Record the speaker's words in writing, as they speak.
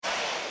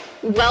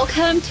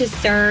Welcome to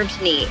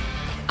Served Neat.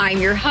 I'm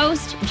your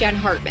host, Jen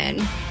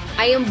Hartman.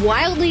 I am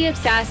wildly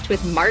obsessed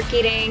with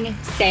marketing,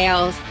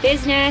 sales,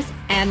 business,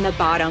 and the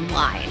bottom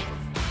line.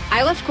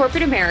 I left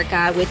corporate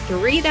America with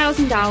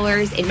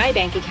 $3,000 in my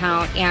bank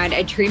account and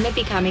a dream of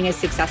becoming a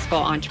successful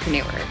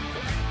entrepreneur.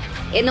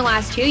 In the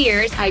last 2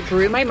 years, I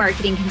grew my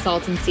marketing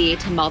consultancy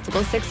to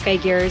multiple six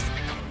figures,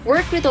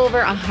 worked with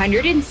over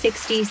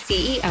 160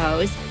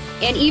 CEOs,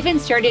 and even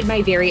started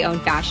my very own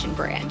fashion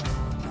brand.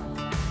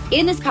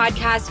 In this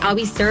podcast, I'll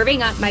be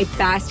serving up my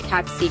best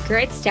kept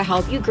secrets to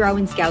help you grow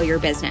and scale your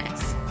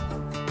business.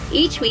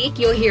 Each week,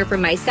 you'll hear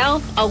from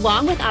myself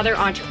along with other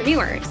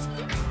entrepreneurs.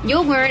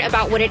 You'll learn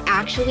about what it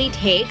actually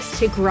takes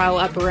to grow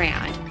a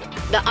brand,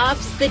 the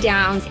ups, the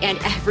downs, and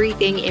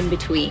everything in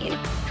between.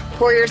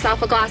 Pour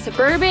yourself a glass of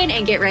bourbon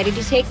and get ready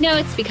to take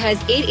notes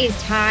because it is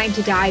time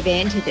to dive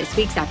into this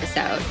week's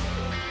episode.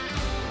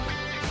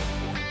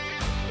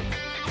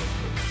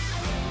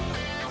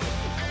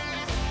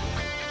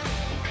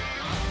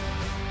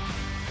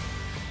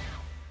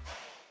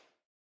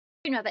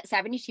 You know that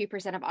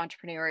 72% of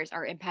entrepreneurs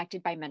are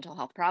impacted by mental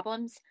health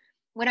problems.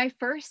 When I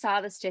first saw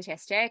the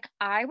statistic,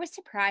 I was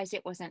surprised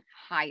it wasn't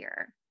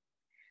higher.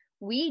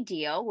 We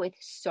deal with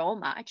so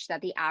much that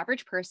the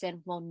average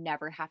person will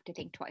never have to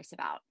think twice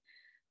about.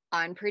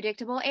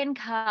 Unpredictable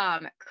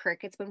income,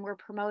 crickets when we're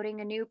promoting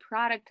a new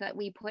product that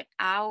we put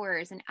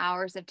hours and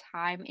hours of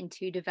time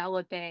into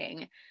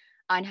developing,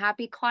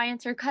 unhappy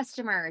clients or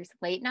customers,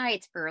 late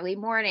nights, early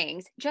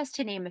mornings, just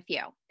to name a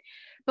few.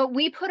 But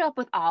we put up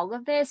with all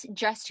of this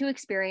just to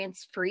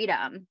experience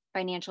freedom,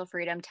 financial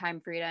freedom,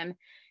 time freedom,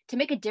 to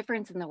make a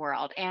difference in the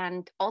world,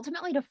 and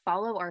ultimately to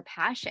follow our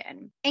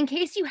passion. In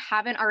case you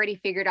haven't already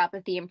figured out the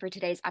theme for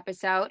today's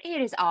episode,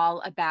 it is all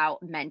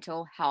about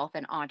mental health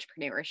and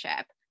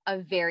entrepreneurship, a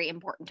very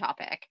important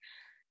topic.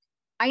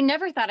 I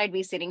never thought I'd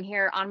be sitting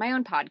here on my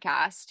own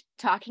podcast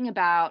talking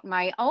about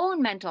my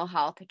own mental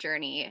health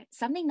journey,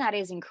 something that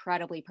is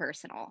incredibly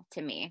personal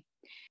to me.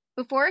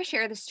 Before I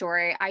share the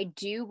story, I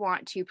do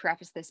want to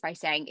preface this by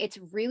saying it's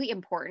really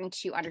important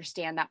to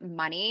understand that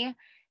money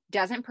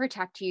doesn't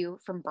protect you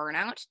from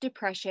burnout,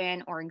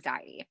 depression, or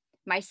anxiety.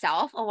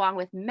 Myself, along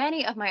with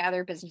many of my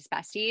other business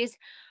besties,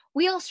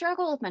 we all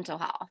struggle with mental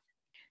health.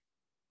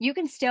 You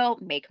can still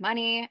make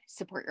money,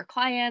 support your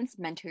clients,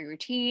 mentor your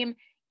team,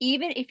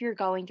 even if you're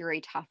going through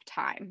a tough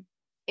time.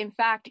 In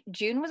fact,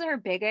 June was our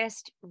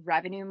biggest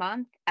revenue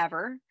month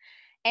ever,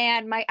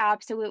 and my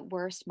absolute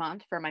worst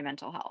month for my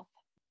mental health.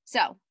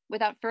 So,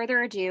 without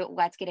further ado,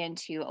 let's get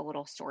into a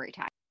little story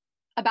time.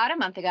 About a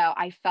month ago,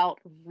 I felt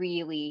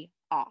really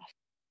off.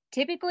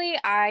 Typically,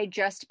 I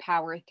just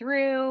power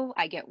through,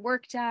 I get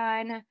work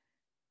done,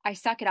 I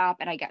suck it up,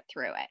 and I get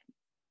through it.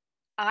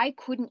 I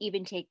couldn't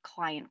even take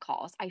client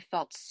calls. I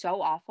felt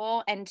so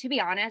awful. And to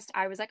be honest,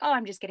 I was like, oh,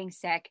 I'm just getting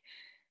sick.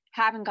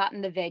 Haven't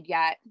gotten the vid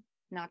yet.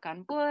 Knock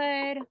on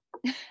wood.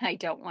 I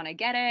don't want to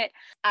get it.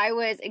 I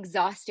was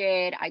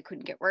exhausted. I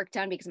couldn't get work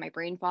done because my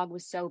brain fog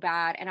was so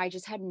bad. And I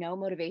just had no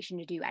motivation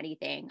to do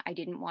anything. I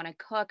didn't want to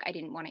cook. I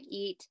didn't want to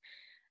eat.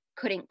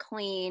 Couldn't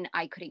clean.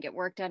 I couldn't get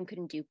work done.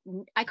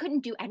 I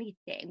couldn't do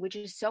anything, which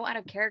is so out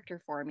of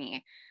character for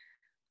me.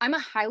 I'm a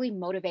highly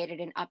motivated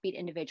and upbeat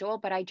individual,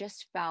 but I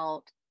just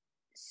felt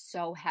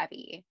so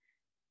heavy.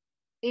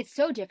 It's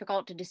so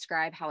difficult to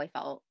describe how I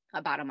felt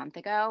about a month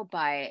ago,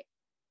 but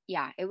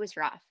yeah, it was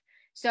rough.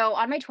 So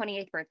on my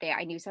 28th birthday,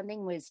 I knew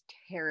something was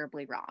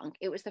terribly wrong.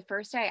 It was the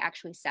first day I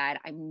actually said,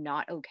 I'm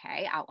not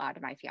okay out loud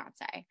to my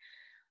fiance.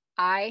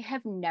 I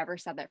have never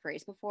said that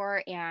phrase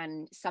before,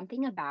 and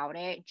something about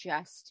it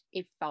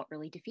it felt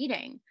really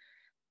defeating,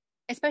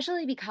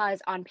 especially because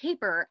on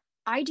paper,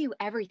 I do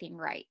everything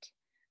right.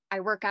 I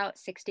work out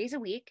 6 days a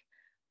week.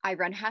 I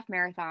run half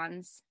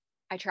marathons.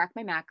 I track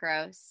my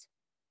macros.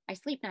 I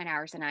sleep 9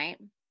 hours a night.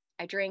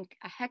 I drink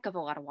a heck of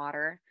a lot of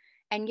water.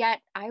 And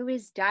yet I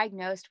was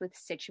diagnosed with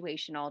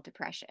situational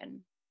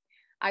depression.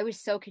 I was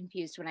so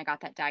confused when I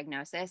got that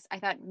diagnosis. I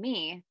thought,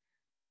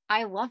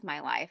 I love my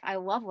life. I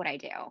love what I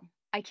do.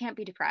 I can't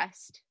be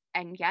depressed.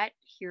 And yet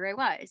here I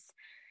was.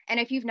 And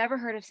if you've never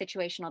heard of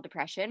situational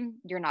depression,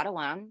 you're not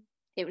alone.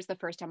 It was the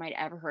first time I'd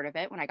ever heard of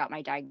it when I got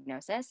my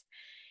diagnosis.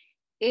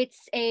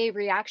 It's a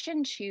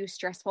reaction to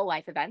stressful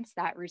life events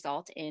that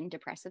result in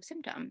depressive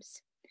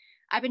symptoms.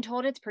 I've been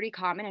told it's pretty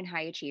common in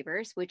high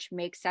achievers, which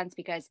makes sense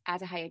because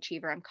as a high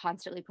achiever, I'm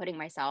constantly putting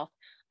myself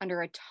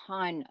under a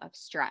ton of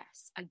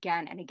stress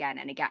again and again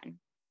and again.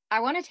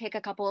 I want to take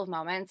a couple of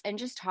moments and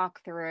just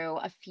talk through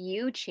a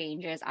few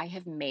changes I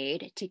have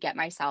made to get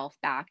myself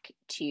back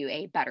to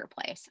a better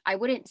place. I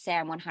wouldn't say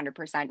I'm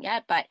 100%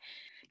 yet, but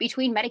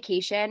between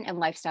medication and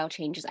lifestyle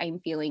changes,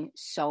 I'm feeling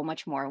so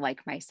much more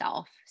like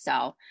myself.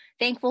 So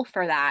thankful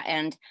for that.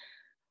 And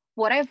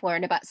what I've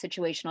learned about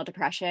situational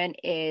depression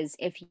is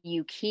if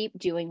you keep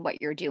doing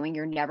what you're doing,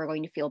 you're never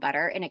going to feel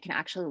better, and it can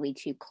actually lead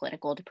to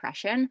clinical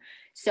depression.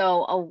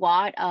 So a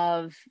lot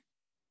of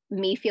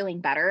me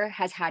feeling better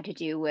has had to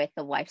do with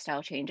the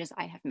lifestyle changes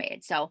I have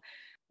made. So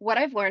what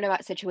I've learned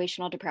about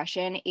situational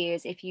depression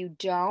is if you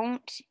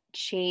don't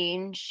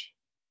change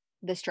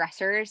the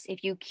stressors,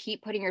 if you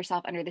keep putting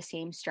yourself under the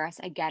same stress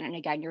again and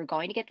again, you're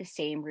going to get the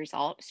same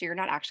result. So you're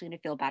not actually going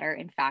to feel better.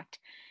 In fact,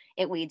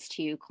 it leads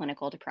to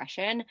clinical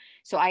depression.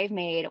 So I've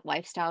made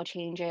lifestyle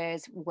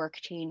changes, work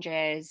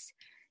changes,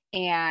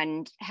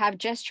 and have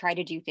just tried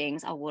to do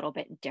things a little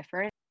bit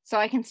different so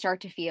I can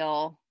start to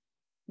feel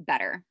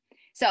better.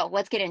 So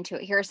let's get into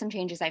it. Here are some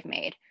changes I've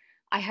made.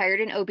 I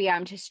hired an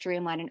OBM to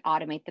streamline and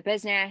automate the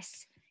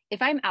business.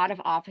 If I'm out of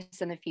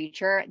office in the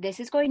future, this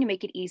is going to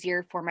make it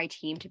easier for my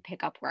team to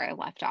pick up where I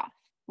left off.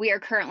 We are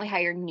currently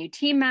hiring new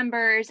team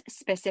members,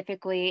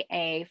 specifically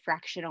a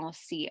fractional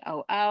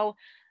COO.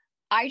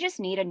 I just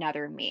need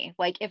another me.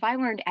 Like, if I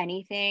learned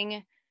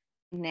anything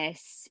in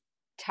this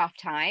tough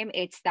time,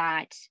 it's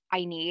that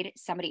I need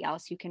somebody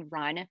else who can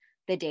run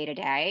the day to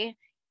day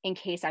in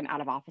case I'm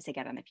out of office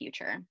again in the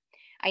future.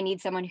 I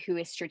need someone who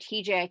is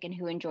strategic and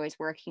who enjoys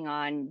working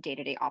on day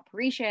to day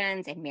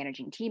operations and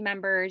managing team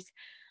members.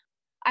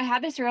 I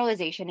had this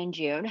realization in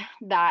June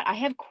that I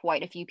have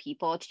quite a few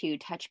people to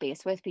touch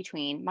base with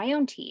between my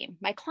own team,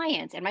 my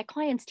clients, and my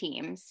clients'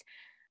 teams.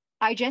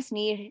 I just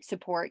need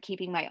support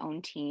keeping my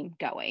own team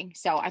going.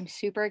 So I'm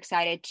super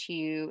excited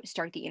to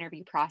start the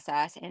interview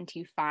process and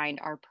to find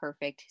our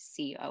perfect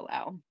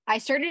COO. I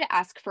started to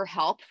ask for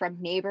help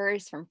from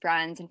neighbors, from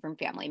friends, and from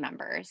family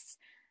members.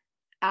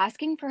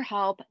 Asking for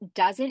help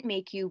doesn't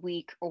make you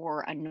weak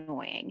or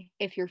annoying.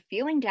 If you're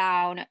feeling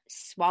down,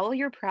 swallow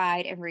your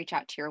pride and reach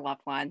out to your loved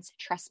ones.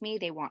 Trust me,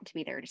 they want to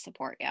be there to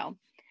support you.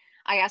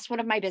 I asked one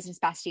of my business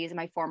besties and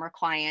my former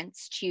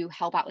clients to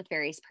help out with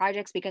various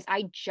projects because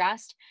I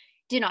just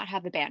did not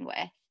have the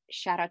bandwidth.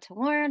 Shout out to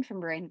Lauren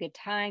from Brain Good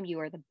Time. You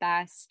are the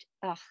best.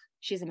 Ugh,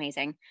 she's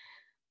amazing.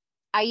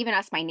 I even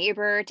asked my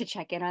neighbor to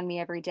check in on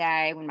me every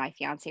day when my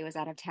fiance was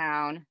out of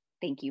town.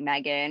 Thank you,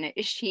 Megan.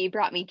 She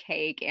brought me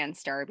cake and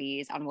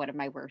Starbies on one of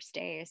my worst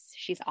days.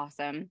 She's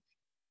awesome.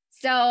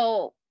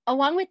 So,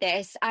 along with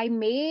this, I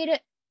made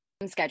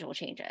some schedule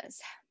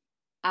changes.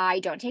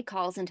 I don't take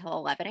calls until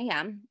 11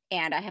 a.m.,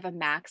 and I have a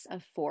max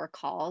of 4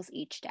 calls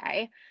each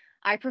day.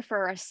 I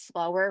prefer a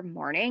slower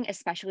morning,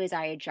 especially as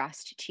I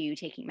adjust to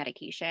taking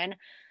medication.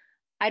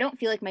 I don't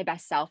feel like my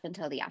best self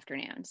until the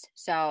afternoons.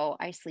 So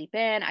I sleep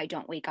in, I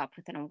don't wake up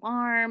with an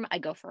alarm, I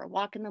go for a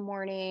walk in the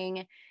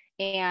morning,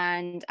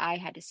 and I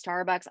head to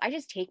Starbucks. I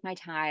just take my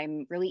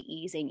time really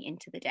easing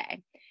into the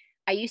day.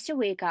 I used to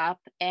wake up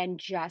and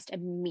just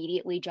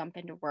immediately jump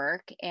into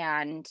work,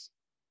 and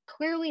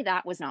clearly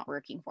that was not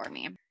working for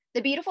me.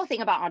 The beautiful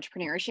thing about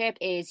entrepreneurship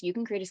is you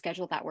can create a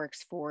schedule that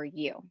works for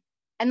you.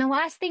 And the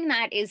last thing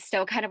that is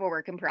still kind of a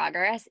work in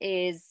progress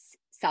is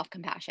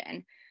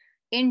self-compassion.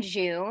 In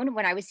June,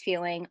 when I was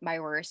feeling my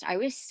worst, I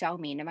was so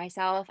mean to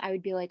myself. I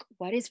would be like,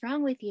 what is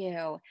wrong with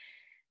you?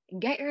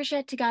 Get your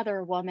shit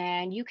together,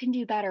 woman. You can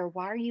do better.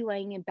 Why are you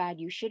laying in bed?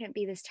 You shouldn't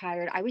be this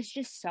tired. I was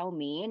just so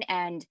mean.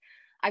 And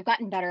I've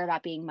gotten better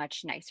about being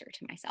much nicer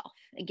to myself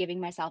and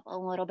giving myself a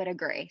little bit of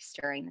grace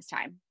during this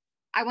time.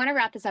 I want to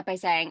wrap this up by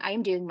saying I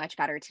am doing much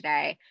better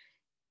today.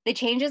 The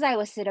changes I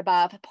listed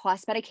above,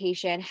 plus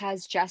medication,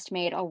 has just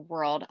made a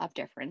world of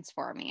difference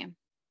for me.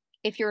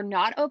 If you're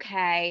not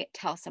okay,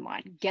 tell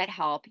someone. Get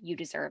help. You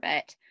deserve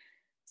it.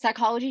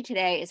 Psychology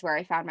Today is where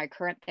I found my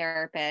current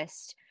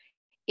therapist.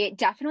 It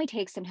definitely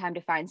takes some time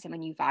to find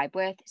someone you vibe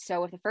with.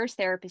 So if the first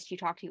therapist you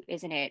talk to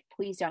isn't it,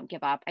 please don't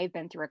give up. I've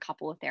been through a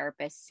couple of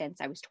therapists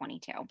since I was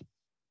 22.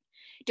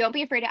 Don't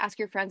be afraid to ask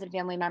your friends and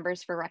family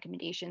members for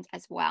recommendations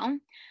as well.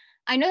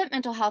 I know that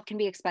mental health can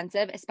be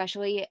expensive,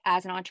 especially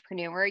as an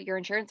entrepreneur. Your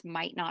insurance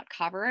might not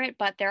cover it,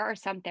 but there are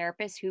some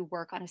therapists who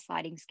work on a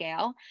sliding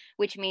scale,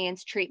 which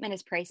means treatment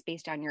is priced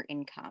based on your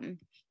income.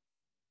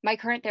 My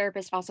current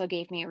therapist also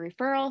gave me a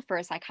referral for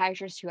a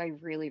psychiatrist who I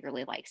really,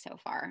 really like so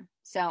far.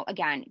 So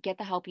again, get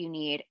the help you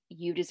need.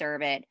 You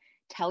deserve it.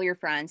 Tell your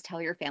friends,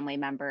 tell your family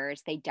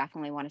members. They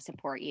definitely want to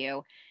support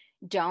you.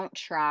 Don't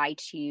try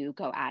to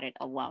go at it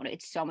alone.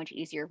 It's so much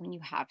easier when you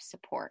have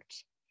support.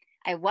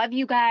 I love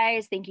you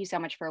guys. Thank you so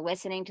much for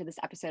listening to this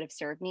episode of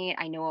Serve Neat.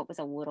 I know it was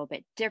a little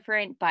bit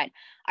different, but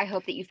I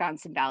hope that you found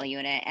some value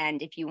in it.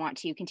 And if you want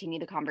to continue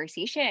the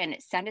conversation,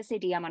 send us a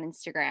DM on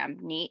Instagram,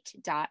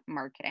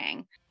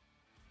 neat.marketing.